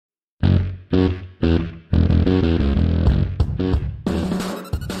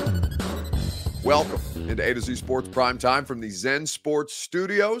Welcome into A to Z Sports Prime Time from the Zen Sports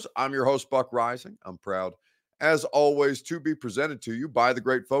Studios. I'm your host, Buck Rising. I'm proud, as always, to be presented to you by the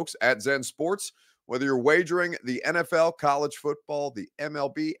great folks at Zen Sports. Whether you're wagering the NFL, college football, the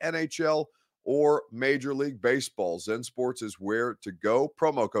MLB, NHL, or Major League Baseball, Zen Sports is where to go.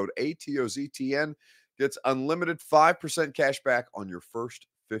 Promo code ATOZTN gets unlimited 5% cash back on your first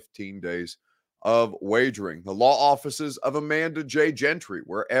 15 days of wagering. The law offices of Amanda J. Gentry,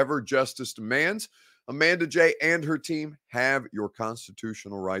 wherever justice demands. Amanda J. and her team have your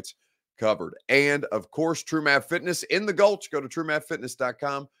constitutional rights covered. And, of course, TrueMath Fitness in the Gulch. Go to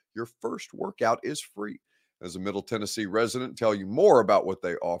TrueMathFitness.com. Your first workout is free. As a Middle Tennessee resident, tell you more about what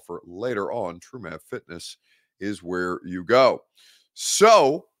they offer later on. TrueMath Fitness is where you go.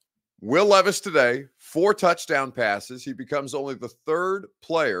 So, Will Levis today, 4 touchdown passes. He becomes only the third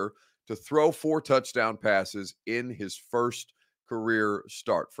player to throw 4 touchdown passes in his first career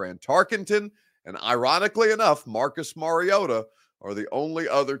start. Fran Tarkenton and, ironically enough, Marcus Mariota are the only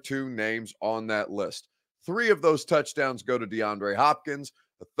other 2 names on that list. 3 of those touchdowns go to DeAndre Hopkins,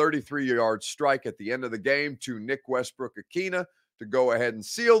 a 33-yard strike at the end of the game to Nick Westbrook-Akina to go ahead and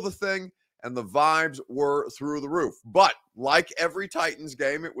seal the thing, and the vibes were through the roof. But like every Titans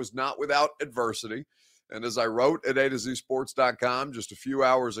game, it was not without adversity. And as I wrote at AtoZSports.com just a few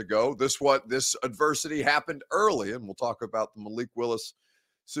hours ago, this adversity happened early, and we'll talk about the Malik Willis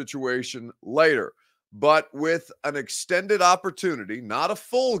situation later. But with an extended opportunity, not a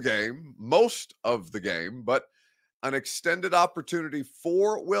full game, most of the game, but an extended opportunity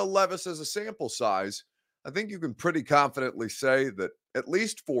for Will Levis as a sample size, I think you can pretty confidently say that at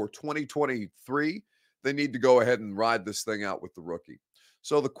least for 2023, they need to go ahead and ride this thing out with the rookie.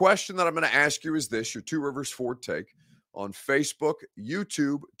 So the question that I'm going to ask you is this, your Two Rivers Ford take on Facebook,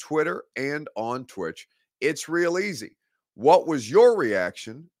 YouTube, Twitter, and on Twitch. It's real easy. What was your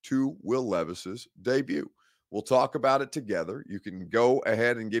reaction to Will Levis's debut? We'll talk about it together. You can go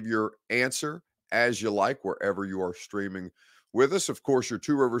ahead and give your answer as you like wherever you are streaming with us. Of course, your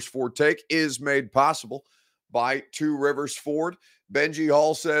Two Rivers Ford take is made possible by Two Rivers Ford. Benji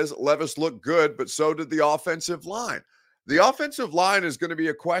Hall says Levis looked good, but so did the offensive line. The offensive line is going to be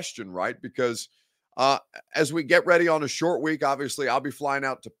a question, right? Because as we get ready on a short week, obviously I'll be flying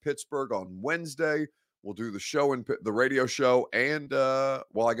out to Pittsburgh on Wednesday. We'll do the show and the radio show, and I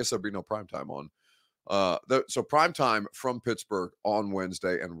guess there'll be no primetime on. So primetime from Pittsburgh on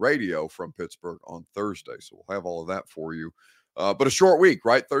Wednesday and radio from Pittsburgh on Thursday. So we'll have all of that for you. But a short week,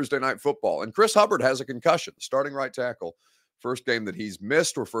 right? Thursday night football. And Chris Hubbard has a concussion, starting right tackle. First game that he's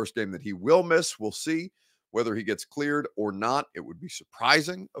missed or first game that he will miss. We'll see whether he gets cleared or not. It would be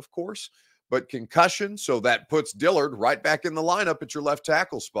surprising, of course, but concussion. So that puts Dillard right back in the lineup at your left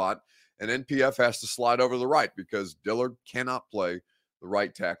tackle spot. And NPF has to slide over to the right because Dillard cannot play the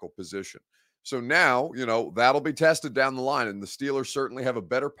right tackle position. So now, that'll be tested down the line. And the Steelers certainly have a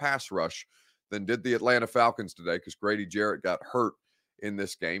better pass rush than did the Atlanta Falcons today because Grady Jarrett got hurt in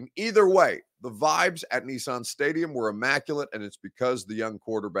this game. Either way, the vibes at Nissan Stadium were immaculate, and it's because the young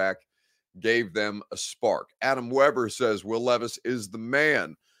quarterback gave them a spark. Adam Weber says Will Levis is the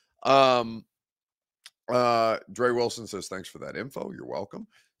man. Dre Wilson says, thanks for that info. You're welcome.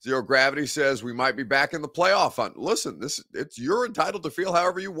 Zero Gravity says we might be back in the playoff hunt. Listen, you're entitled to feel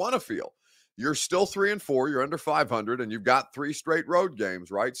however you want to feel. You're still 3-4. You're under 500, and you've got 3 straight road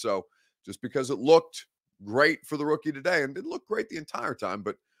games, right? So just because it looked great for the rookie today, and it looked great the entire time,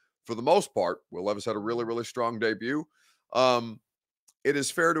 but for the most part, Will Levis had a really, really strong debut. It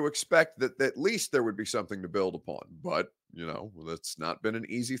is fair to expect that at least there would be something to build upon. But, that's not been an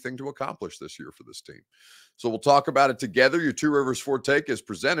easy thing to accomplish this year for this team. So we'll talk about it together. Your Two Rivers Ford take is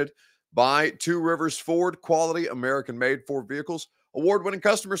presented by Two Rivers Ford, quality American-made Ford vehicles, award-winning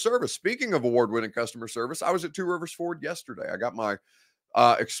customer service. Speaking of award-winning customer service, I was at Two Rivers Ford yesterday. I got my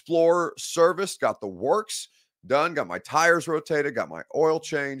Explorer serviced, got the works done, got my tires rotated, got my oil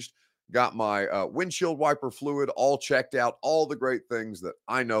changed, got my windshield wiper fluid all checked out, all the great things that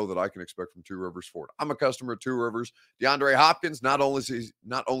I know that I can expect from Two Rivers Ford. I'm a customer of Two Rivers. DeAndre Hopkins, not only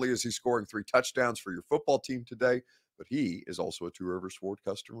is he scoring 3 touchdowns for your football team today, but he is also a Two Rivers Ford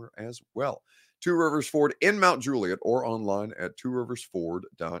customer as well. Two Rivers Ford in Mount Juliet or online at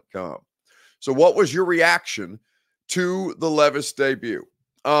tworiversford.com. So what was your reaction to the Levis debut?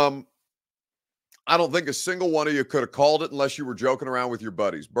 I don't think a single one of you could have called it unless you were joking around with your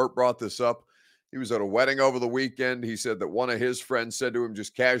buddies. Bert brought this up. He was at a wedding over the weekend. He said that one of his friends said to him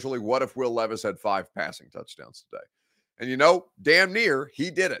just casually, what if Will Levis had 5 passing touchdowns today? And damn near he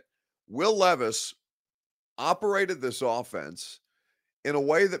did it. Will Levis operated this offense in a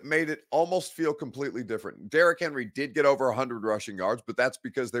way that made it almost feel completely different. Derrick Henry did get over 100 rushing yards, but that's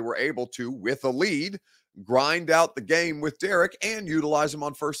because they were able to, with a lead, grind out the game with Derrick and utilize him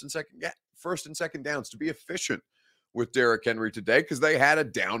on first and second downs to be efficient with Derrick Henry today because they had a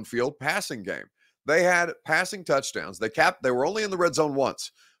downfield passing game. They had passing touchdowns. They were only in the red zone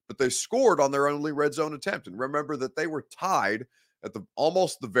once, but they scored on their only red zone attempt. And remember that they were tied at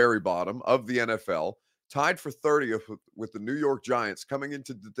almost the very bottom of the NFL, tied for 30th with the New York Giants coming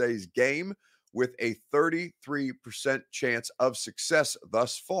into today's game with a 33% chance of success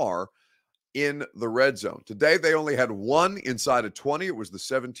thus far in the red zone. Today, they only had one inside of 20. It was the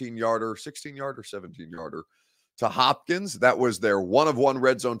 16-yarder, 17-yarder to Hopkins. That was their one-of-one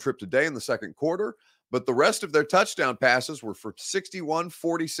red zone trip today in the second quarter. But the rest of their touchdown passes were for 61,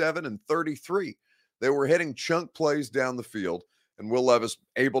 47, and 33. They were hitting chunk plays down the field, and Will Levis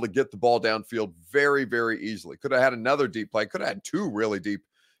able to get the ball downfield very, very easily. Could have had another deep play. Could have had two really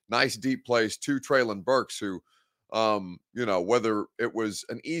nice deep plays to Treylon Burks, who, whether it was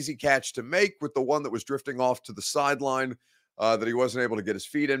an easy catch to make with the one that was drifting off to the sideline, that he wasn't able to get his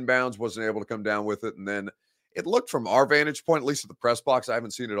feet inbounds, wasn't able to come down with it. And then it looked from our vantage point, at least at the press box, I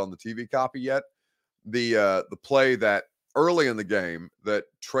haven't seen it on the TV copy yet, the play that early in the game that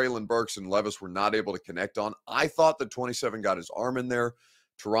Treylon Burks and Levis were not able to connect on. I thought that 27 got his arm in there.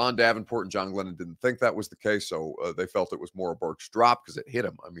 Teron Davenport and John Glennon didn't think that was the case, so they felt it was more a Burks drop because it hit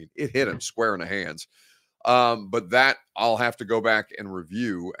him. I mean, it hit him square in the hands. But that I'll have to go back and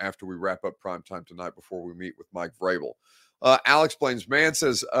review after we wrap up primetime tonight before we meet with Mike Vrabel. Alex Blaines Man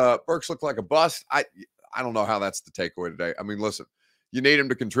says, Burks looked like a bust. I don't know how that's the takeaway today. I mean, listen, you need him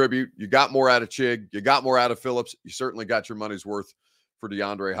to contribute. You got more out of Chig. You got more out of Phillips. You certainly got your money's worth for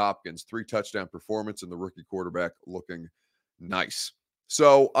DeAndre Hopkins. 3 touchdown performance and the rookie quarterback looking nice.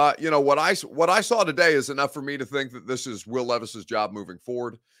 So, what I saw today is enough for me to think that this is Will Levis's job moving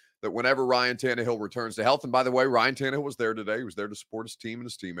forward, that whenever Ryan Tannehill returns to health, and by the way, Ryan Tannehill was there today. He was there to support his team and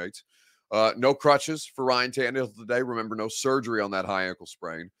his teammates. No crutches for Ryan Tannehill today. Remember, no surgery on that high ankle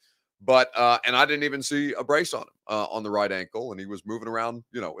sprain. But, and I didn't even see a brace on him on the right ankle, and he was moving around,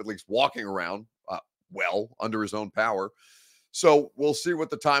 at least walking around under his own power. So we'll see what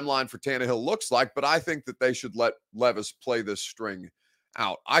the timeline for Tannehill looks like, but I think that they should let Levis play this string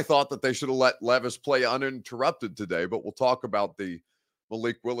out. I thought that they should have let Levis play uninterrupted today, but we'll talk about the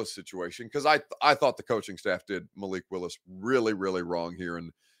Malik Willis situation because I thought the coaching staff did Malik Willis really, really wrong here, and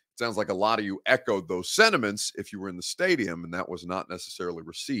it sounds like a lot of you echoed those sentiments if you were in the stadium, and that was not necessarily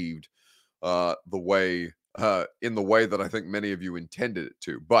received in the way that I think many of you intended it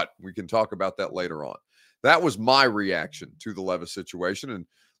to. But we can talk about that later on. That was my reaction to the Levis situation, and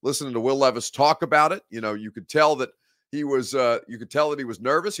listening to Will Levis talk about it, you could tell that he was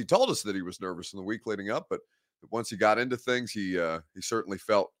nervous. He told us that he was nervous in the week leading up, but once he got into things, he certainly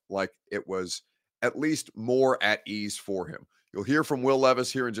felt like it was at least more at ease for him. You'll hear from Will Levis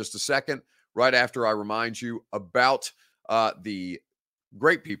here in just a second, right after I remind you about the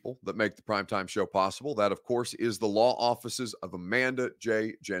great people that make the Primetime Show possible. That, of course, is the law offices of Amanda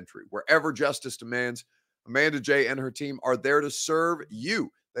J. Gentry. Wherever justice demands, Amanda J. and her team are there to serve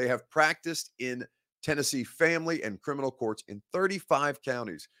you. They have practiced in Tennessee family and criminal courts in 35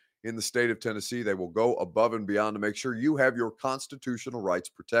 counties in the state of Tennessee. They will go above and beyond to make sure you have your constitutional rights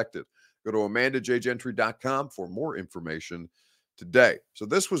protected. Go to AmandaJGentry.com for more information today. So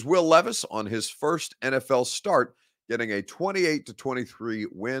this was Will Levis on his first NFL start, getting a 28-23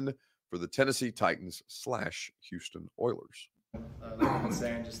 win for the Tennessee Titans / Houston Oilers. Like I've been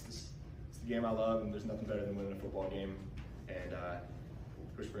saying, it's the game I love, and there's nothing better than winning a football game. And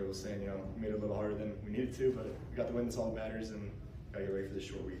Coach Vrabel was saying, we made it a little harder than we needed to, but we got the win. That's all that matters, and got to get ready for this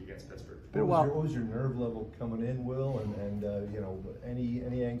short week against Pittsburgh. What was your nerve level coming in, Will? And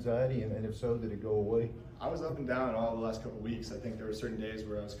any anxiety? And if so, did it go away? I was up and down all the last couple of weeks. I think there were certain days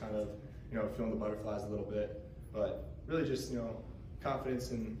where I was kind of, feeling the butterflies a little bit, but really just,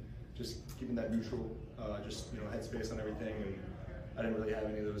 confidence and just keeping that neutral, headspace on everything. And I didn't really have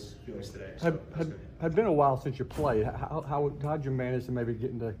any of those feelings today. So had been a while since you played. How'd you manage to maybe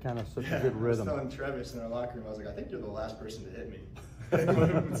get into kind of such a good rhythm? I was telling Travis in our locker room, I was like, I think you're the last person to hit me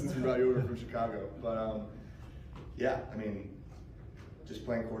since we brought you over from Chicago. But just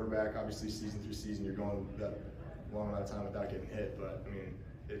playing quarterback, obviously season through season, you're going that long amount of time without getting hit. But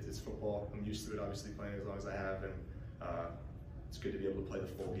it's football. I'm used to it, obviously playing as long as I have, and it's good to be able to play the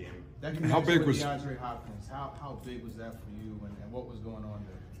full game. How big was DeAndre Hopkins? How big was that for you, and what was going on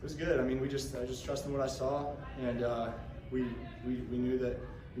there? It was good. I just trusted what I saw, and we knew that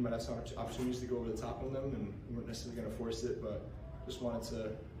we might have some opportunities to go over the top on them, and we weren't necessarily going to force it, but just wanted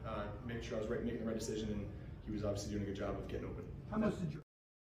to make sure I was making the right decision, and he was obviously doing a good job of getting open. How much did you?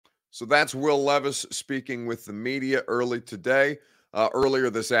 So that's Will Levis speaking with the media earlier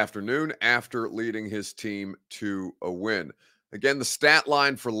this afternoon after leading his team to a win. Again, the stat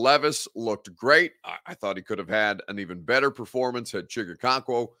line for Levis looked great. I thought he could have had an even better performance had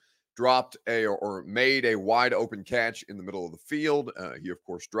Chigakonkwo dropped or made a wide open catch in the middle of the field. He, of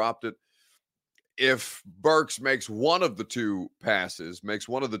course, dropped it. If Burks makes one of the two catches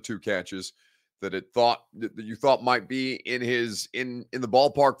that you thought might be in the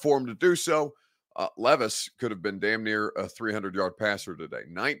ballpark for him to do so, Levis could have been damn near a 300-yard passer today.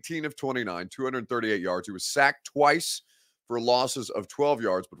 19 of 29, 238 yards. He was sacked twice for losses of 12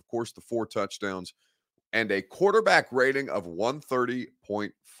 yards, but of course the 4 touchdowns and a quarterback rating of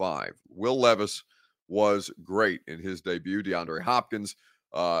 130.5. Will Levis was great in his debut. DeAndre Hopkins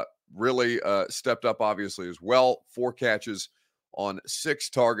really stepped up, obviously, as well. 4 catches on 6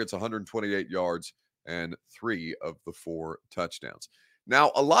 targets, 128 yards, and 3 of the 4 touchdowns.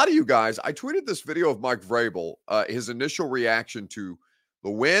 Now, a lot of you guys, I tweeted this video of Mike Vrabel, his initial reaction to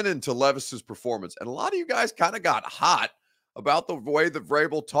the win and to Levis's performance. And a lot of you guys kind of got hot about the way that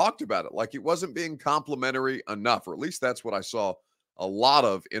Vrabel talked about it, like he wasn't being complimentary enough, or at least that's what I saw a lot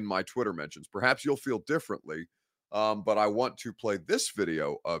of in my Twitter mentions. Perhaps you'll feel differently, but I want to play this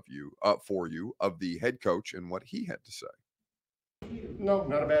video for you of the head coach and what he had to say. No,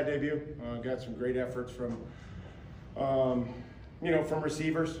 not a bad debut. Got some great efforts from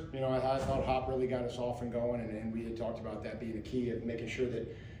receivers. I thought Hop really got us off and going, and we had talked about that being a key of making sure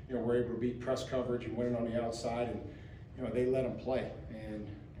that we're able to beat press coverage and winning on the outside, and they let them play, and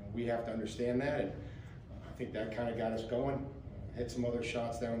we have to understand that. And I think that kind of got us going. Had some other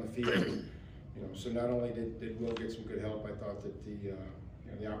shots down the field. So not only did Will get some good help, I thought that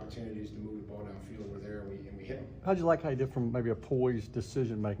the opportunities to move the ball downfield were there, and we hit them. How'd you like how you did from maybe a poised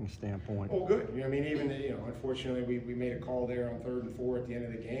decision-making standpoint? Oh, good. Unfortunately, we made a call there on 3rd and 4 at the end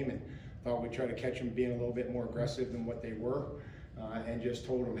of the game, and thought we'd try to catch them being a little bit more aggressive than what they were, and just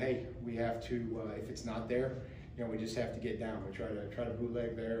told them, hey, we have to, if it's not there, we just have to get down. We try to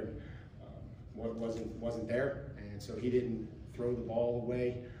bootleg there, and what wasn't there, and so he didn't throw the ball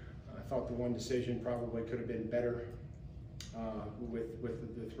away. I thought the one decision probably could have been better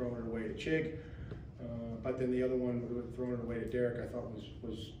with the throwing it away to Chig, but then the other one, throwing it away to Derek, I thought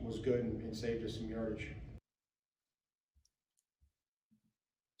was good and saved us some yardage.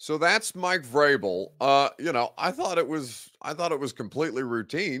 So that's Mike Vrabel. I thought it was completely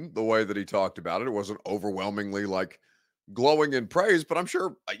routine the way that he talked about it. It wasn't overwhelmingly like glowing in praise, but I'm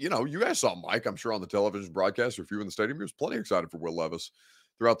sure you guys saw Mike. I'm sure on the television broadcast, or if you were in the stadium, he was plenty excited for Will Levis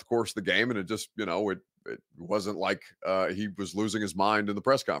throughout the course of the game, and it just it wasn't like he was losing his mind in the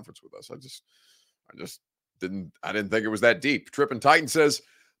press conference with us. I didn't think it was that deep. Trippin' Titan says,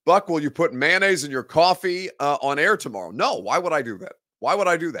 Buck, will you put mayonnaise in your coffee on air tomorrow? No. Why would I do that? Why would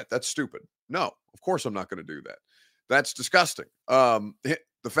I do that? That's stupid. No, of course I'm not going to do that. That's disgusting. The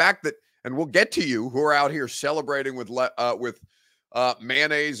fact that, and we'll get to you who are out here celebrating with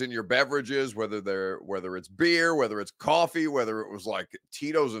mayonnaise in your beverages, whether it's beer, whether it's coffee, whether it was like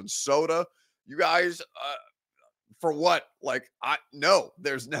Tito's and soda. You guys, for what? No,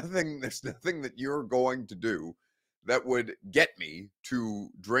 there's nothing that you're going to do that would get me to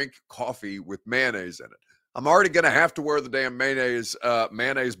drink coffee with mayonnaise in it. I'm already going to have to wear the damn mayonnaise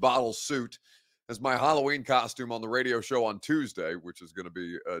bottle suit as my Halloween costume on the radio show on Tuesday, which is going to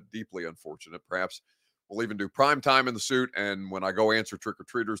be deeply unfortunate. Perhaps we'll even do prime time in the suit, and when I go answer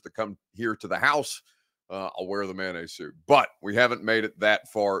trick-or-treaters that come here to the house, I'll wear the mayonnaise suit. But we haven't made it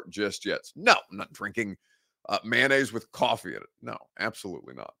that far just yet. No, I'm not drinking mayonnaise with coffee in it. No,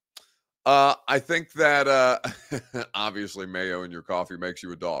 absolutely not. I think that obviously mayo in your coffee makes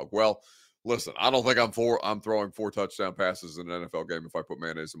you a dog. Well, listen, I don't think I'm throwing 4 touchdown passes in an NFL game if I put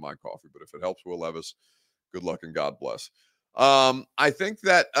mayonnaise in my coffee. But if it helps Will Levis, good luck and God bless. I think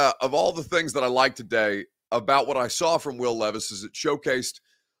that of all the things that I liked today about what I saw from Will Levis is it showcased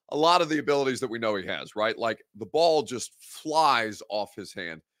a lot of the abilities that we know he has, right? Like the ball just flies off his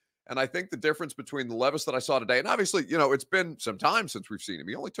hand. And I think the difference between the Levis that I saw today, and obviously, it's been some time since we've seen him.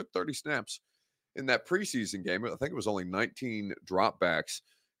 He only took 30 snaps in that preseason game. I think it was only 19 dropbacks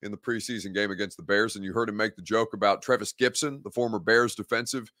in the preseason game against the Bears. And you heard him make the joke about Trevis Gipson, the former Bears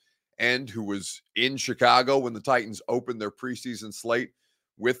defensive end who was in Chicago when the Titans opened their preseason slate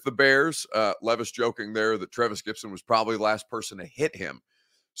with the Bears. Levis joking there that Trevis Gipson was probably the last person to hit him.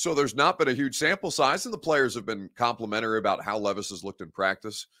 So there's not been a huge sample size, and the players have been complimentary about how Levis has looked in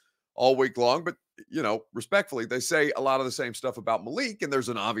practice all week long. But, respectfully, they say a lot of the same stuff about Malik, and there's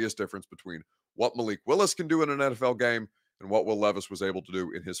an obvious difference between what Malik Willis can do in an NFL game and what Will Levis was able to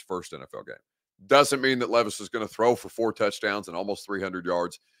do in his first NFL game. doesn't mean that Levis is going to throw for 4 touchdowns and almost 300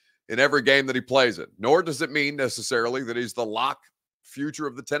 yards in every game that he plays in, nor does it mean necessarily that he's the lock future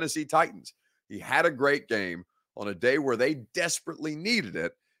of the Tennessee Titans. He had a great game on a day where they desperately needed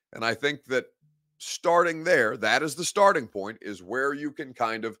it, and I think that starting there, that is the starting point, is where you can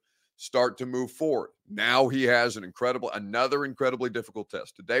kind of start to move forward. Now he has another incredibly difficult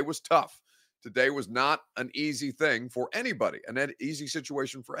test. Today was tough. Today was not an easy thing for anybody, an easy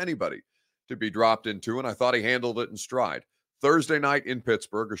situation for anybody to be dropped into, and I thought he handled it in stride. Thursday night in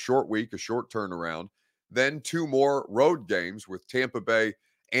Pittsburgh, a short week, a short turnaround, then 2 more road games with Tampa Bay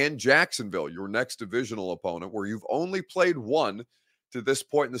and Jacksonville, your next divisional opponent, where you've only played one to this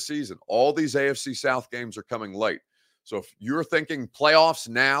point in the season. All these AFC South games are coming late. So if you're thinking playoffs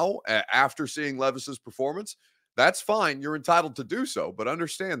now after seeing Levis's performance, that's fine. You're entitled to do so, but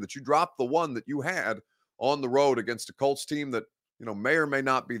understand that you dropped the one that you had on the road against a Colts team that, may or may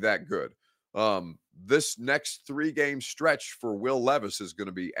not be that good. This next 3-game stretch for Will Levis is going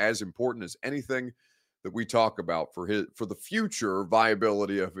to be as important as anything that we talk about for the future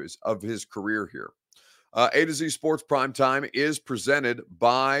viability of his career here. A to Z Sports Primetime is presented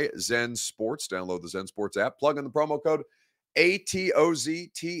by Zen Sports. Download the Zen Sports app, plug in the promo code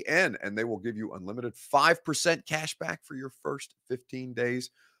ATOZTN, and they will give you unlimited 5% cash back for your first 15 days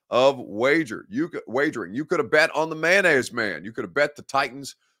of wagering. You could have bet on the Mayonnaise Man. You could have bet the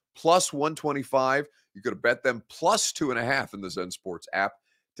Titans plus 125. You could have bet them plus 2.5 in the Zen Sports app.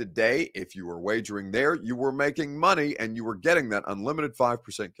 Today, if you were wagering there, you were making money, and you were getting that unlimited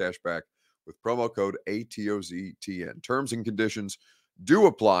 5% cash back with promo code ATOZTN. Terms and conditions do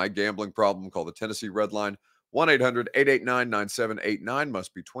apply. Gambling problem? Call the Tennessee Red Line, 1-800-889-9789.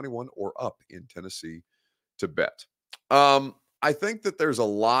 Must be 21 or up in Tennessee to bet. I think that there's a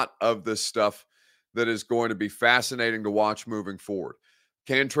lot of this stuff that is going to be fascinating to watch moving forward.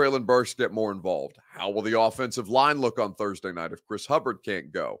 Can Traylon Burks get more involved? How will the offensive line look on Thursday night if Chris Hubbard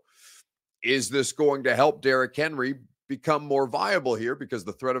can't go? Is this going to help Derrick Henry become more viable here, because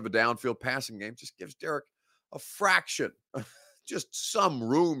the threat of a downfield passing game just gives Derrick a fraction, just some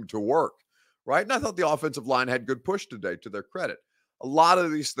room to work, right? And I thought the offensive line had good push today, to their credit. A lot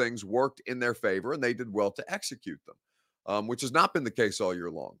of these things worked in their favor, and they did well to execute them, which has not been the case all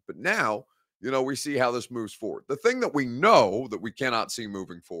year long. But now, we see how this moves forward. The thing that we know that we cannot see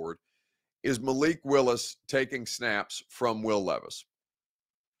moving forward is Malik Willis taking snaps from Will Levis.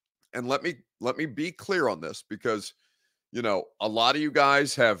 And let me be clear on this, because a lot of you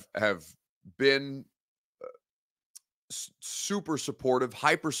guys have been super supportive,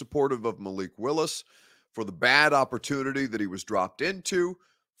 hyper supportive of Malik Willis for the bad opportunity that he was dropped into,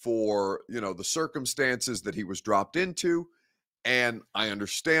 for, the circumstances that he was dropped into. And I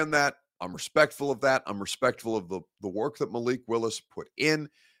understand that. I'm respectful of that. I'm respectful of the work that Malik Willis put in,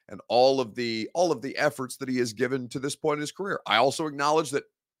 and all of the efforts that he has given to this point in his career. I also acknowledge that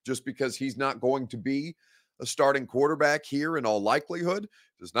just because he's not going to be a starting quarterback here in all likelihood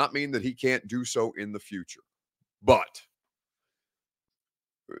does not mean that he can't do so in the future. But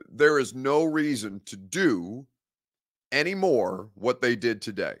there is no reason to do anymore what they did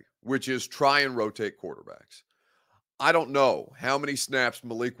today, which is try and rotate quarterbacks. I don't know how many snaps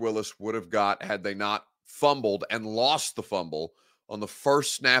Malik Willis would have got had they not fumbled and lost the fumble on the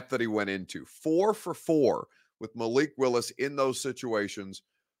first snap that he went into. 4 for 4 with Malik Willis in those situations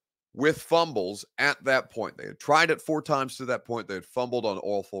with fumbles at that point. They had tried it 4 times to that point. They had fumbled on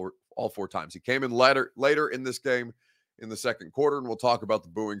all four times. He came in later in this game in the second quarter, and we'll talk about the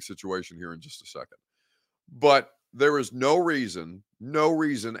booing situation here in just a second. But there is no reason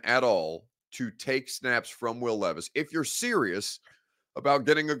at all to take snaps from Will Levis. If you're serious about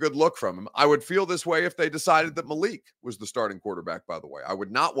getting a good look from him, I would feel this way if they decided that Malik was the starting quarterback, by the way. I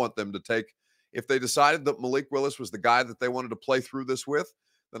would not want them to take, if they decided that Malik Willis was the guy that they wanted to play through this with,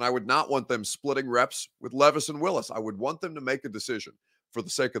 then I would not want them splitting reps with Levis and Willis. I would want them to make a decision for the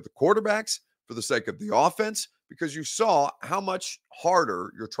sake of the quarterbacks, for the sake of the offense, because you saw how much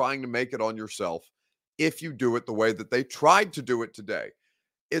harder you're trying to make it on yourself if you do it the way that they tried to do it today.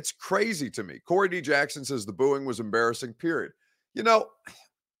 It's crazy to me. Corey D. Jackson says the booing was embarrassing, period.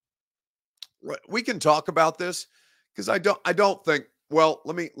 We can talk about this, because I don't think, well,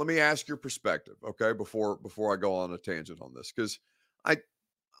 let me ask your perspective, okay, before I go on a tangent on this, because I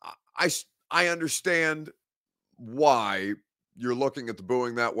understand why you're looking at the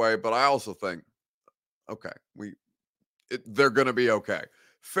booing that way, but I also think, okay, they're going to be okay.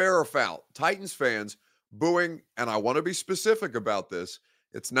 Fair or foul, Titans fans booing, and I want to be specific about this.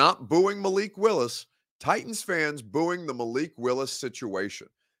 It's not booing Malik Willis. Titans fans booing the Malik Willis situation,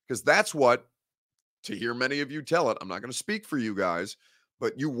 because that's what, to hear many of you tell it, I'm not going to speak for you guys,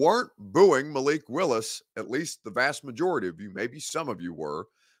 but you weren't booing Malik Willis, at least the vast majority of you, maybe some of you were,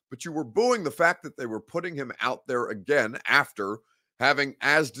 but you were booing the fact that they were putting him out there again after having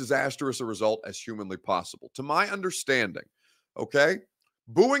as disastrous a result as humanly possible. To my understanding, okay,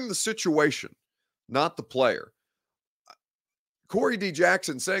 booing the situation, not the player. Corey D.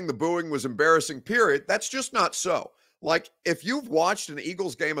 Jackson saying the booing was embarrassing, period. That's just not so. Like, if you've watched an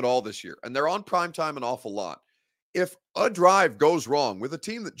Eagles game at all this year, and they're on primetime an awful lot, if a drive goes wrong with a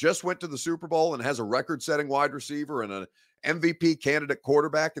team that just went to the Super Bowl and has a record-setting wide receiver and an MVP candidate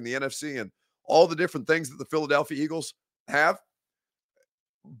quarterback in the NFC and all the different things that the Philadelphia Eagles have,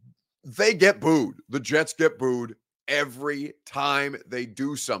 they get booed. The Jets get booed every time they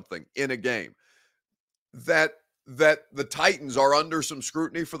do something in a game. That the Titans are under some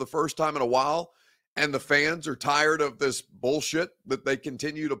scrutiny for the first time in a while, and the fans are tired of this bullshit that they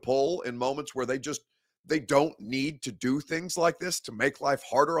continue to pull in moments where they don't need to do things like this to make life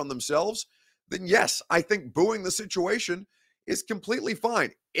harder on themselves, then yes, I think booing the situation is completely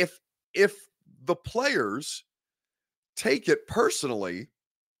fine. If the players take it personally,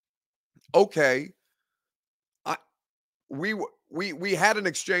 okay, we had an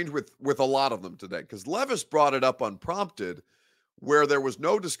exchange with a lot of them today because Levis brought it up unprompted, where there was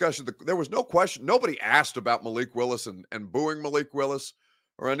no discussion, there was no question, nobody asked about Malik Willis and booing Malik Willis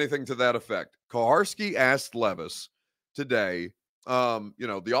or anything to that effect. Koharski asked Levis today,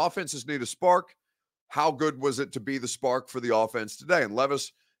 the offenses need a spark. How good was it to be the spark for the offense today? And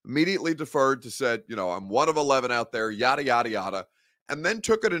Levis immediately deferred to said, I'm 1 of 11 out there, yada, yada, yada, and then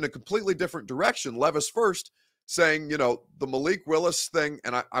took it in a completely different direction. Levis first saying, the Malik Willis thing,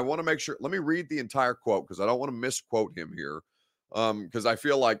 and I want to make sure, let me read the entire quote because I don't want to misquote him here, because I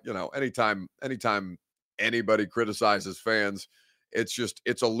feel like, anytime anybody criticizes fans,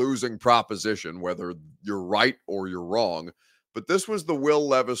 it's a losing proposition, whether you're right or you're wrong. But this was the Will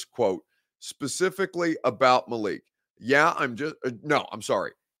Levis quote specifically about Malik. I'm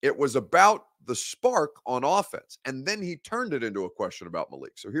sorry. It was about the spark on offense. And then he turned it into a question about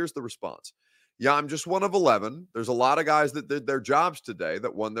Malik. So here's the response. Yeah, I'm just 1 of 11. There's a lot of guys that did their jobs today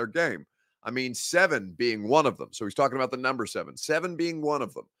that won their game. I mean, 7 being one of them. So he's talking about the number 7. 7 being one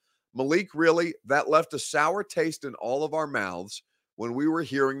of them. Malik, really, that left a sour taste in all of our mouths when we were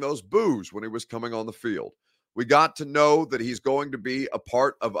hearing those boos when he was coming on the field. We got to know that he's going to be a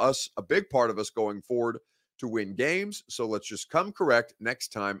part of us, a big part of us going forward to win games. So let's just come correct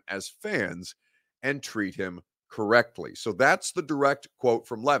next time as fans and treat him correctly. So that's the direct quote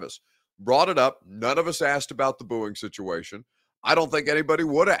from Levis. Brought it up. None of us asked about the booing situation. I don't think anybody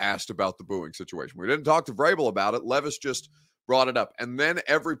would have asked about the booing situation. We didn't talk to Vrabel about it. Levis just brought it up. And then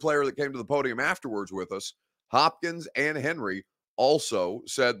every player that came to the podium afterwards with us, Hopkins and Henry, also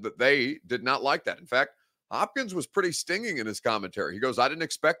said that they did not like that. In fact, Hopkins was pretty stinging in his commentary. He goes, I didn't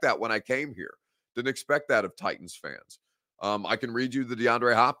expect that when I came here. Didn't expect that of Titans fans. I can read you the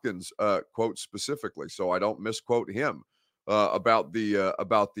DeAndre Hopkins quote specifically, so I don't misquote him about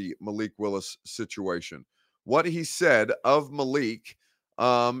the Malik Willis situation. What he said of Malik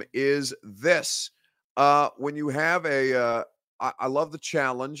is this. When you have I love the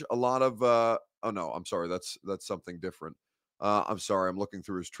challenge. A lot of I'm sorry, that's something different. I'm sorry, I'm looking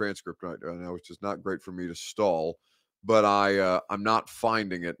through his transcript right now, which is not great for me to stall, but I'm not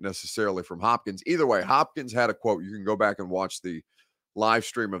finding it necessarily from Hopkins. Either way, Hopkins had a quote. You can go back and watch the live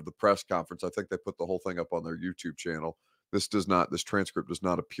stream of the press conference. I think they put the whole thing up on their YouTube channel. This transcript does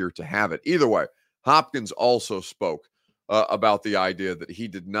not appear to have it. Either way, Hopkins also spoke about the idea that he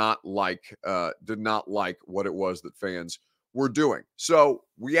did not like what it was that fans were doing. So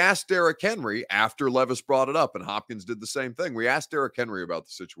we asked Derrick Henry after Levis brought it up, and Hopkins did the same thing. We asked Derrick Henry about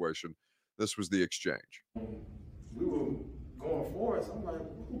the situation. This was the exchange. We were going forward, so I'm like,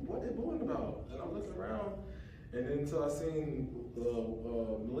 what they booing about? And I'm looking around, and then until I seen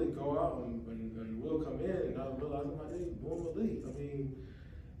Malik go out and Will come in, and I realized, I'm like, hey, booing Malik. I mean,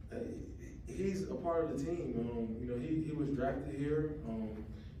 he's a part of the team. He was drafted here.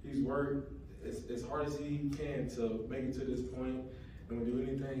 He's worked as hard as he can to make it to this point, and will do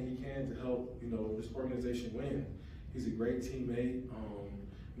anything he can to help this organization win. He's a great teammate.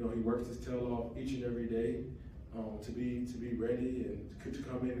 He works his tail off each and every day to be ready and to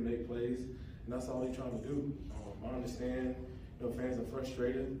come in and make plays, and that's all he's trying to do. I understand fans are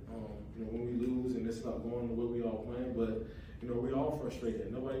frustrated when we lose and it's not going the way we all planned, but we all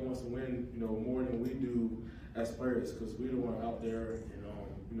frustrated. Nobody wants to win more than we do as players, because we're the one out there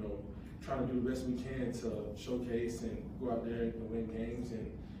and trying to do the best we can to showcase and go out there and win games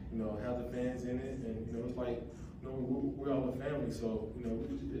and have the fans in it, and it's like we're all a family, so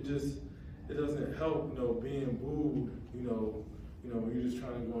it doesn't help being booed You know, when you're just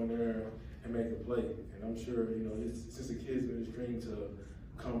trying to go in there and make a play. And I'm sure, you know, since the kid's been his dream to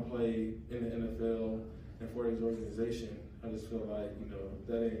come play in the NFL and for his organization, I just feel like, you know,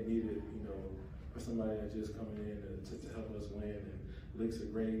 that ain't needed, you know, for somebody that's just coming in to help us win. And Malik's a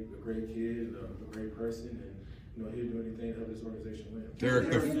great kid and a great person, and you know, he'll do anything to help this organization win. Derek,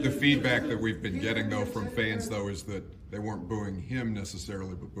 the feedback that we've been getting though from fans though is that they weren't booing him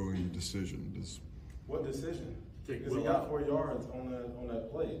necessarily, but booing the decision. What decision? Because he got 4 yards on that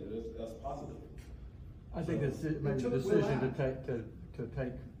play. That's positive. I think maybe the decision to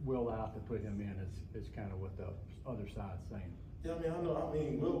take Will out to put him in is kind of what the other side's saying. Yeah, I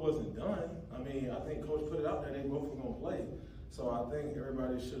mean, Will wasn't done. I mean, I think Coach put it out there. They both were going to play. So I think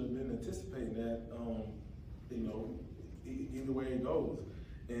everybody should have been anticipating that, you know, either way it goes.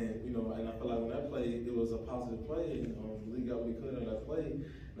 And, you know, and I feel like when that play, it was a positive play. And the league got what he could on that play.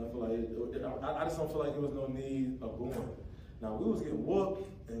 And I feel like, I just don't feel like there was no need of booing. Now, we was getting whooped,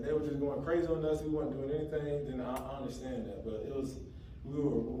 and they were just going crazy on us. We weren't doing anything. Then I understand that. But it was, we were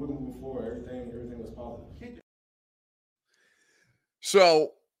moving forward. Everything was positive.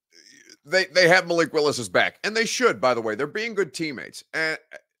 So they have Malik Willis's back, and they should, by the way. They're being good teammates. And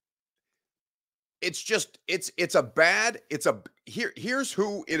it's just, here's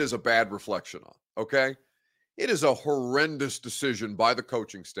who it is a bad reflection on, okay? It is a horrendous decision by the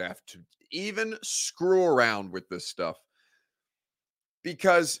coaching staff to even screw around with this stuff.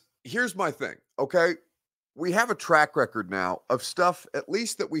 Because here's my thing, okay? We have a track record now of stuff, at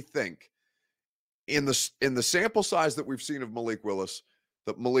least that we think, in the sample size that we've seen of Malik Willis,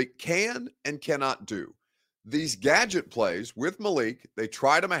 that Malik can and cannot do. These gadget plays with Malik, they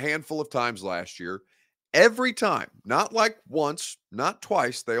tried him a handful of times last year. Every time, not like once, not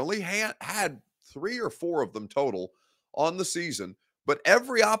twice, they only had 3 or 4 of them total on the season. But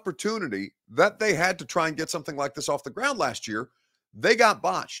every opportunity that they had to try and get something like this off the ground last year, they got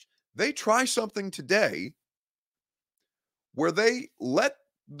botched. They try something today where they let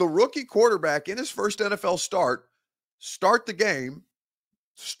the rookie quarterback in his first NFL start the game,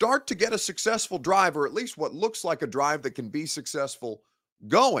 start to get a successful drive, or at least what looks like a drive that can be successful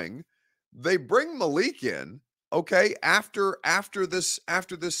going. They bring Malik in, okay, after this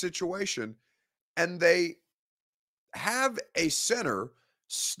situation, and they have a center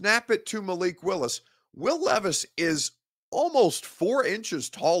snap it to Malik Willis. Will Levis is almost 4 inches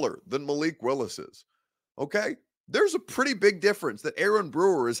taller than Malik Willis is, okay? There's a pretty big difference that Aaron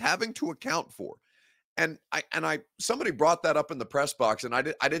Brewer is having to account for. And somebody brought that up in the press box, and I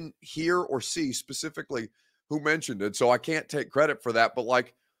didn't hear or see specifically who mentioned it, so I can't take credit for that. But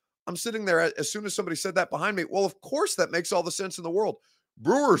like, I'm sitting there as soon as somebody said that behind me. Well, of course that makes all the sense in the world.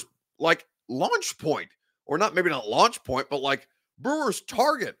 Brewer's like launch point, or maybe not launch point, but like Brewer's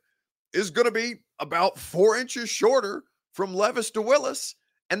target is going to be about 4 inches shorter from Levis to Willis.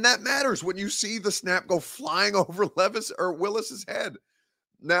 And that matters when you see the snap go flying over Levis or Willis's head.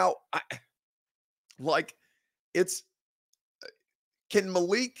 Now, can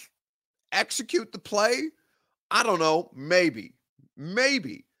Malik execute the play? I don't know. Maybe.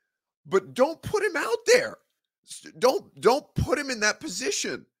 But don't put him out there. Don't put him in that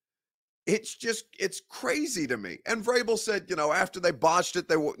position. It's crazy to me. And Vrabel said, you know, after they botched it,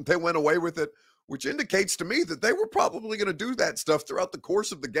 they went away with it, which indicates to me that they were probably going to do that stuff throughout the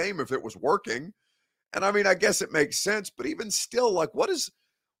course of the game if it was working. And I mean, I guess it makes sense, but even still, like, what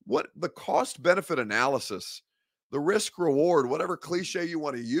the cost benefit analysis, the risk reward, whatever cliche you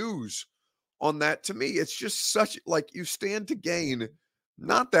want to use on that, to me, it's just such, like, you stand to gain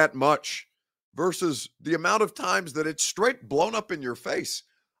not that much versus the amount of times that it's straight blown up in your face.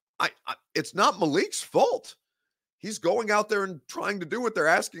 It's not Malik's fault. He's going out there and trying to do what they're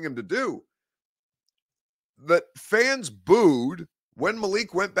asking him to do. That fans booed when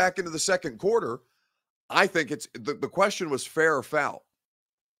Malik went back into the second quarter. I think it's the question was fair or foul.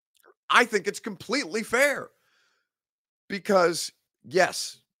 I think it's completely fair because,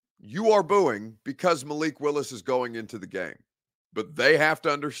 yes, you are booing because Malik Willis is going into the game, but they have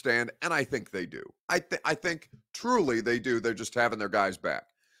to understand, and I think they do. I think truly they do. They're just having their guys back.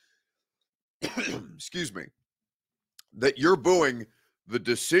 Excuse me. That you're booing the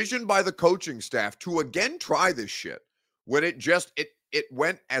decision by the coaching staff to again try this shit when it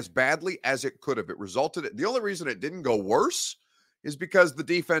went as badly as it could have. It resulted, the only reason it didn't go worse is because the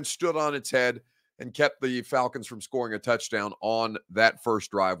defense stood on its head and kept the Falcons from scoring a touchdown on that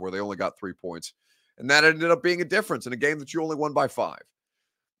first drive where they only got 3 points. And that ended up being a difference in a game that you only won by 5.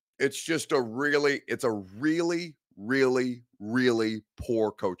 It's just a really, really, really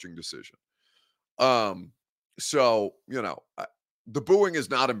poor coaching decision. So, you know, the booing is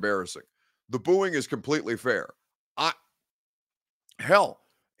not embarrassing. The booing is completely fair. hell,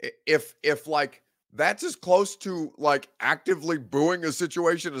 if like that's as close to like actively booing a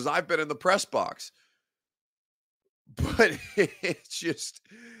situation as I've been in the press box. But it's just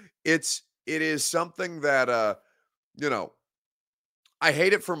it is something that you know, I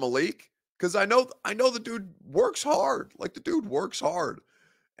hate it for Malik because I know the dude works hard. Like the dude works hard.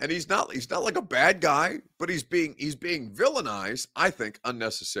 And he's not like a bad guy, but he's being villainized, I think,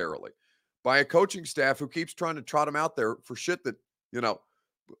 unnecessarily by a coaching staff who keeps trying to trot him out there for shit that, you know,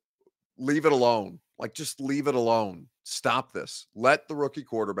 leave it alone. Like just leave it alone. Stop this. Let the rookie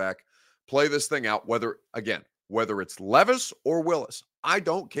quarterback play this thing out, whether it's Levis or Willis. I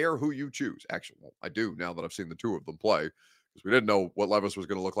don't care who you choose. Actually, well, I do now that I've seen the two of them play because we didn't know what Levis was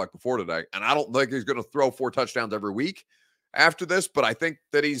going to look like before today. And I don't think he's going to throw 4 touchdowns every week after this, but I think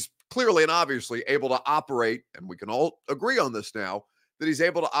that he's clearly and obviously able to operate, and we can all agree on this now, that he's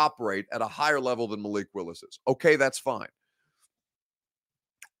able to operate at a higher level than Malik Willis is. Okay, that's fine.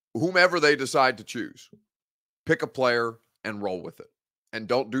 Whomever they decide to choose, pick a player and roll with it. And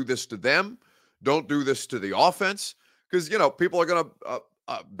don't do this to them. Don't do this to the offense because, you know, people are going to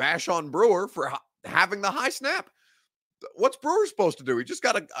bash on Brewer for having the high snap. What's Brewer supposed to do? He just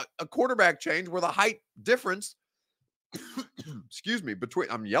got a quarterback change where the height difference, excuse me,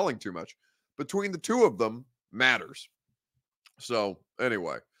 I'm yelling too much, between the two of them matters. So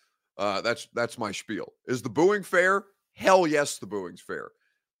anyway, that's my spiel. Is the booing fair? Hell yes, the booing's fair.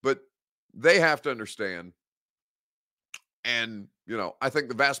 But they have to understand, and, you know, I think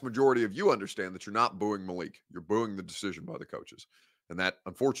the vast majority of you understand that you're not booing Malik. You're booing the decision by the coaches. And that,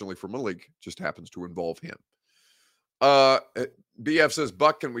 unfortunately for Malik, just happens to involve him. BF says,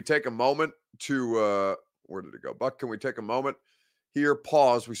 Buck, can we take a moment to, where did it go? Buck, can we take a moment here?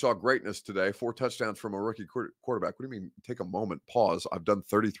 Pause. We saw greatness today. 4 touchdowns from a rookie quarterback. What do you mean take a moment? Pause. I've done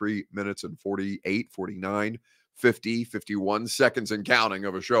 33 minutes and 48, 49, 50, 51 seconds and counting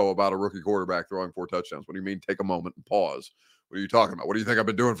of a show about a rookie quarterback throwing 4 touchdowns. What do you mean take a moment and pause? What are you talking about? What do you think I've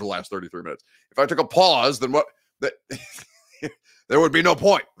been doing for the last 33 minutes? If I took a pause, then what? There would be no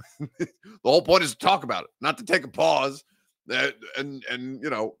point. The whole point is to talk about it, not to take a pause. And you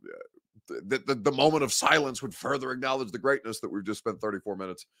know, the moment of silence would further acknowledge the greatness that we've just spent 34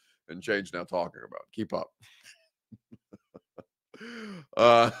 minutes and change now talking about. Keep up.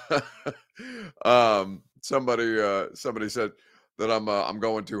 Somebody said that I'm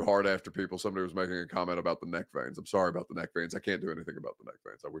going too hard after people. Somebody was making a comment about the neck veins. I'm sorry about the neck veins. I can't do anything about the neck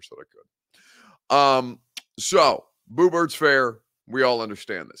veins. I wish that I could. So Boo Birds Fair, we all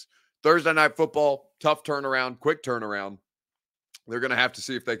understand this. Thursday Night Football, tough turnaround, quick turnaround. They're going to have to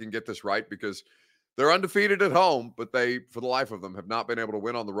see if they can get this right because they're undefeated at home, but they, for the life of them, have not been able to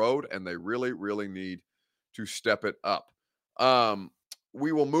win on the road, and they really, really need to step it up.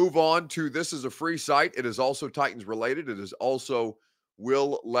 We will move on to, this is a free site. It is also Titans related. It is also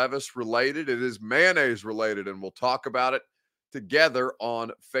Will Levis related. It is mayonnaise related, and we'll talk about it together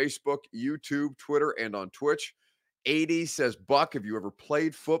on Facebook, YouTube, Twitter, and on Twitch. 80 says, Buck, have you ever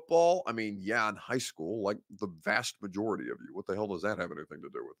played football? I mean, yeah, in high school, like the vast majority of you. What the hell does that have anything to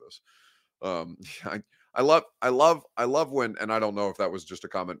do with this? I love when, and I don't know if that was just a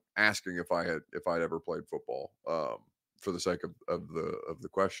comment asking if I'd ever played football, for the sake of the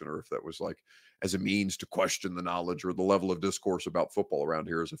question, or if that was like as a means to question the knowledge or the level of discourse about football around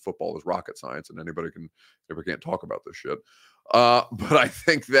here, as if football is rocket science and anybody can't talk about this shit. But I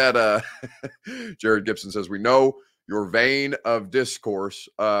think that Jared Gibson says, we know your vein of discourse.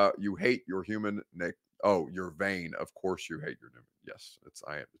 You hate your human Nick. Oh, your vein. Of course you hate your human. Yes, it's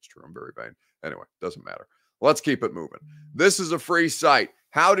true. I'm very vain. Anyway, doesn't matter. Let's keep it moving. This is a free site.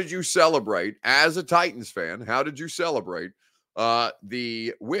 How did you celebrate as a Titans fan? How did you celebrate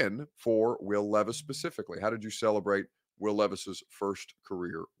the win for Will Levis specifically? How did you celebrate Will Levis's first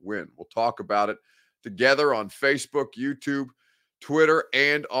career win? We'll talk about it together on Facebook, YouTube, Twitter,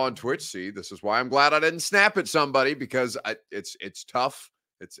 and on Twitch. See, this is why I'm glad I didn't snap at somebody, because it's tough.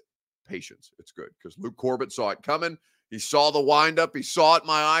 It's patience. It's good because Luke Corbett saw it coming. He saw the windup. He saw it in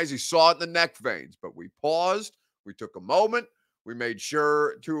my eyes. He saw it in the neck veins. But we paused. We took a moment. We made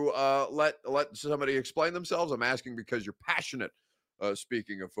sure to let somebody explain themselves. I'm asking because you're passionate.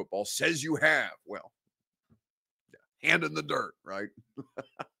 Speaking of football, says you have. Well, yeah, hand in the dirt, right?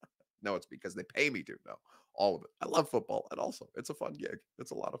 No, it's because they pay me to. No, all of it. I love football, and also it's a fun gig.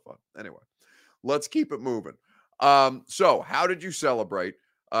 It's a lot of fun. Anyway, let's keep it moving. So how did you celebrate?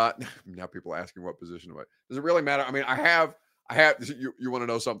 Now people are asking what position am I? Does it really matter? I mean, I have. You want to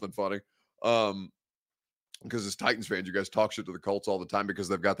know something funny? Because as Titans fans, you guys talk shit to the Colts all the time because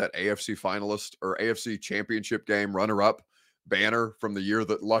they've got that AFC finalist or AFC championship game runner-up banner from the year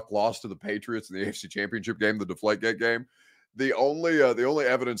that Luck lost to the Patriots in the AFC championship game, the Deflategate game. the only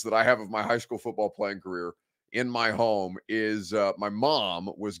evidence that I have of my high school football playing career in my home is my mom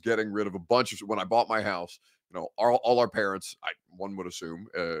was getting rid of a bunch of, when I bought my house, you know, all our parents, one would assume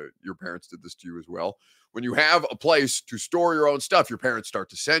your parents did this to you as well. When you have a place to store your own stuff, your parents start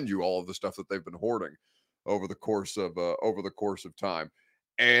to send you all of the stuff that they've been hoarding over the course of time.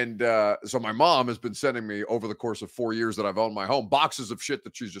 And so my mom has been sending me, over the course of 4 years that I've owned my home, boxes of shit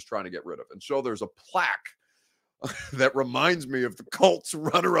that she's just trying to get rid of. And so there's a plaque that reminds me of the Colts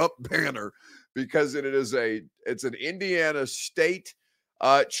runner-up banner, because it's an Indiana State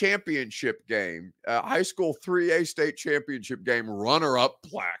championship game, high school 3A state championship game runner-up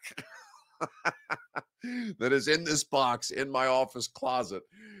plaque that is in this box in my office closet.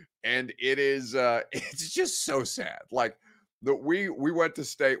 And it is it's just so sad. Like, that we went to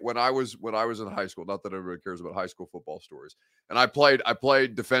state when I was in high school. Not that everybody cares about high school football stories. And I played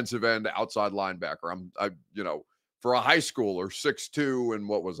defensive end, outside linebacker. You know, for a high schooler, 6'2", and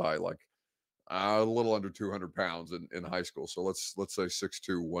what was I, like a little under 200 pounds in high school. So let's say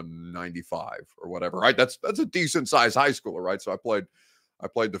 6'2", 195 or whatever. Right? That's a decent sized high schooler, right? So I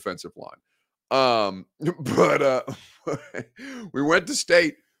played defensive line. But we went to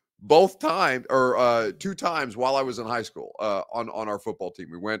state both times, or 2 times while I was in high school, on our football team.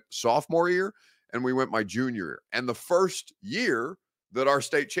 We went sophomore year and we went my junior year. And the first year that our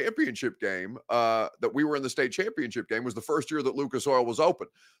state championship game, that we were in the state championship game, was the first year that Lucas Oil was open.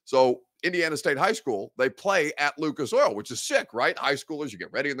 So Indiana State High School, they play at Lucas Oil, which is sick, right? High schoolers, you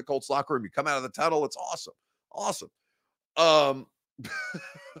get ready in the Colts locker room, you come out of the tunnel. It's awesome. Awesome.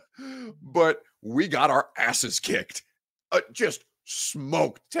 But we got our asses kicked. Just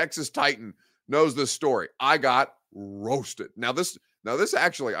smoked. Texas Titan knows this story. I got roasted. Now this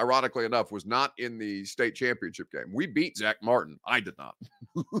actually, ironically enough, was not in the state championship game. We beat Zach Martin. I did not.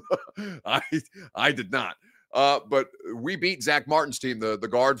 I did not. But we beat Zach Martin's team, the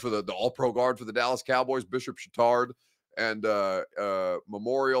guard for the all-pro guard for the Dallas Cowboys, Bishop Chatard, and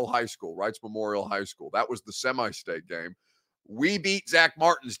Memorial High School, Wrights Memorial High School. That was the semi-state game. We beat Zach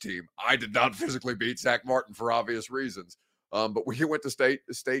Martin's team. I did not physically beat Zach Martin for obvious reasons. But we went to state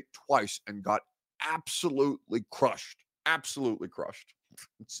twice and got absolutely crushed. Absolutely crushed.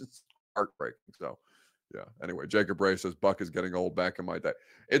 It's just heartbreaking. So, yeah. Anyway, Jacob Ray says Buck is getting old back in my day.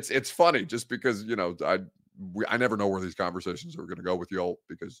 It's funny just because, you know, I never know where these conversations are going to go with y'all,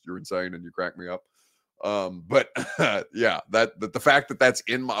 because you're insane and you crack me up. But yeah, the fact that that's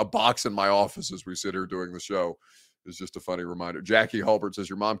in a box in my office as we sit here doing the show is just a funny reminder. Jackie Hulbert says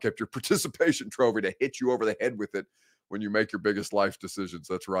your mom kept your participation trophy to hit you over the head with it when you make your biggest life decisions.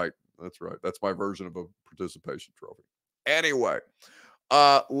 That's right. That's right. That's my version of a participation trophy. Anyway,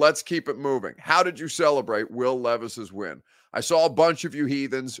 let's keep it moving. How did you celebrate Will Levis's win? I saw a bunch of you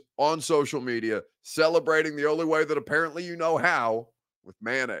heathens on social media celebrating the only way that apparently you know how, with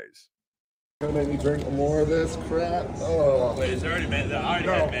mayonnaise. Gonna make me drink more of this crap. Oh, wait, it's already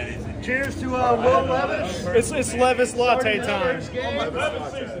had mayonnaise. Cheers to Will Levis. It's Levis Latte time.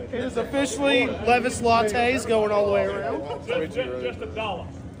 It is officially Levis Lattes going all the way around. Just $1.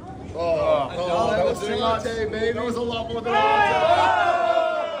 Oh, that was a latte, baby. That was a lot more than a latte.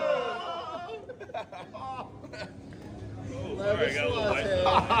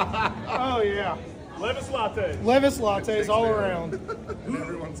 Oh, yeah. Levis lattes. Levis Lattes all around. And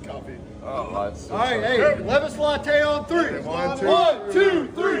everyone's coffee. Oh, that's so All right, hey, Levis Latte on 3. 1, 2,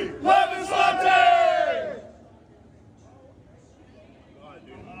 3. Levis Latte!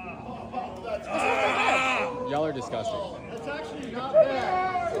 Y'all are disgusting. That's actually not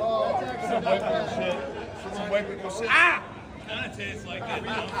bad. Oh, that's actually not bad. Some white people shit. Kind of tastes like that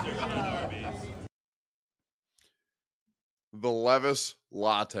dumpster at Arby's. The Levis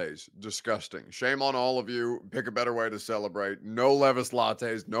lattes, disgusting. Shame on all of you. Pick a better way to celebrate. No Levis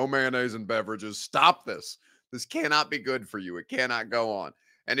lattes, no mayonnaise and beverages. Stop this. This cannot be good for you. It cannot go on.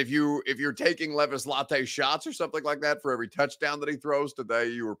 And if you're taking Levis latte shots or something like that for every touchdown that he throws today,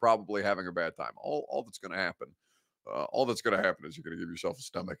 you were probably having a bad time. All that's going to happen, is you're going to give yourself a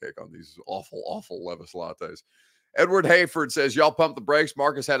stomachache on these awful, awful Levis lattes. Edward Hayford says, y'all pumped the brakes.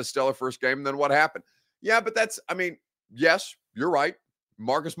 Marcus had a stellar first game, and then what happened? Yeah, but yes, you're right.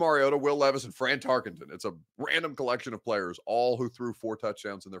 Marcus Mariota, Will Levis, and Fran Tarkenton. It's a random collection of players, all who threw 4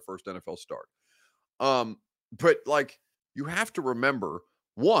 touchdowns in their first NFL start. But you have to remember,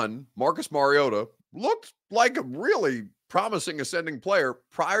 one, Marcus Mariota looked like a really promising ascending player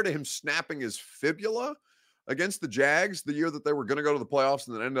prior to him snapping his fibula against the Jags the year that they were going to go to the playoffs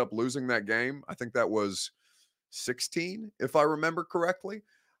and then ended up losing that game. I think that was 16, if I remember correctly.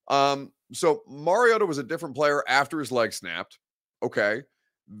 So Mariota was a different player after his leg snapped. Okay.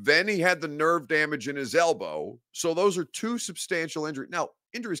 Then he had the nerve damage in his elbow. So those are two substantial injuries. Now,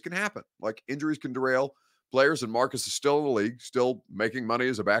 injuries can happen. Like, injuries can derail players, and Marcus is still in the league, still making money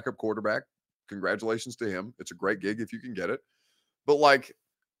as a backup quarterback. Congratulations to him. It's a great gig if you can get it. But, like,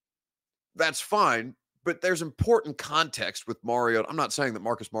 that's fine. But there's important context with Mariota. I'm not saying that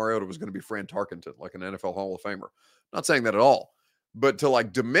Marcus Mariota was going to be Fran Tarkenton, like an NFL Hall of Famer. I'm not saying that at all. But to,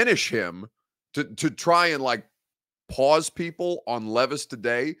 like, diminish him, to try and, like, pause people on Levis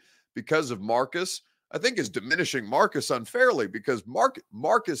today because of Marcus, I think is diminishing Marcus unfairly, because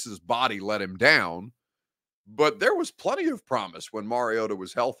Marcus's body let him down, but there was plenty of promise when Mariota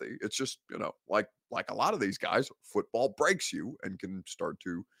was healthy. It's just, like a lot of these guys, football breaks you and can start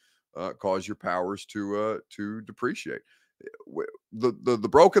to cause your powers to depreciate. The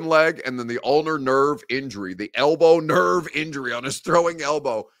broken leg, and then the ulnar nerve injury, the elbow nerve injury on his throwing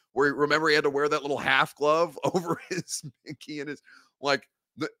elbow, where remember he had to wear that little half glove over his pinky, and his, like,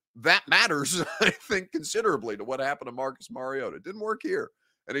 that matters, I think, considerably to what happened to Marcus Mariota. It didn't work here.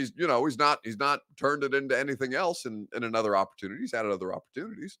 And he's not turned it into anything else in another opportunity. He's had other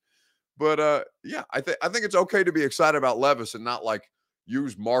opportunities. But yeah, I think it's okay to be excited about Levis and not, like,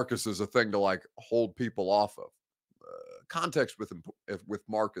 use Marcus as a thing to, like, hold people off of. Context with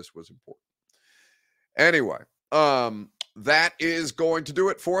Marcus was important. Anyway, that is going to do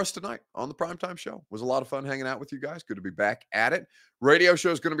it for us tonight on the Primetime Show. It was a lot of fun hanging out with you guys. Good to be back at it. Radio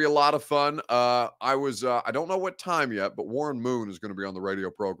show is going to be a lot of fun. I don't know what time yet, but Warren Moon is going to be on the radio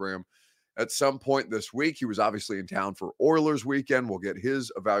program at some point this week. He was obviously in town for Oilers weekend. We'll get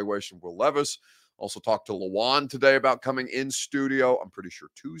his evaluation of Will Levis. Also talked to Lawan today about coming in studio. I'm pretty sure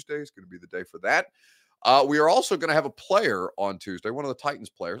Tuesday is going to be the day for that. We are also going to have a player on Tuesday, one of the Titans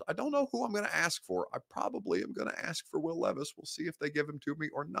players. I don't know who I'm going to ask for. I probably am going to ask for Will Levis. We'll see if they give him to me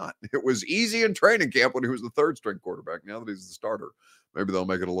or not. It was easy in training camp when he was the third-string quarterback. Now that he's the starter, maybe they'll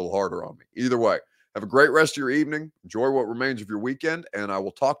make it a little harder on me. Either way, have a great rest of your evening. Enjoy what remains of your weekend, and I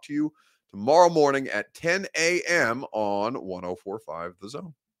will talk to you tomorrow morning at 10 a.m. on 104.5 The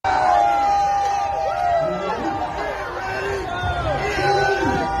Zone.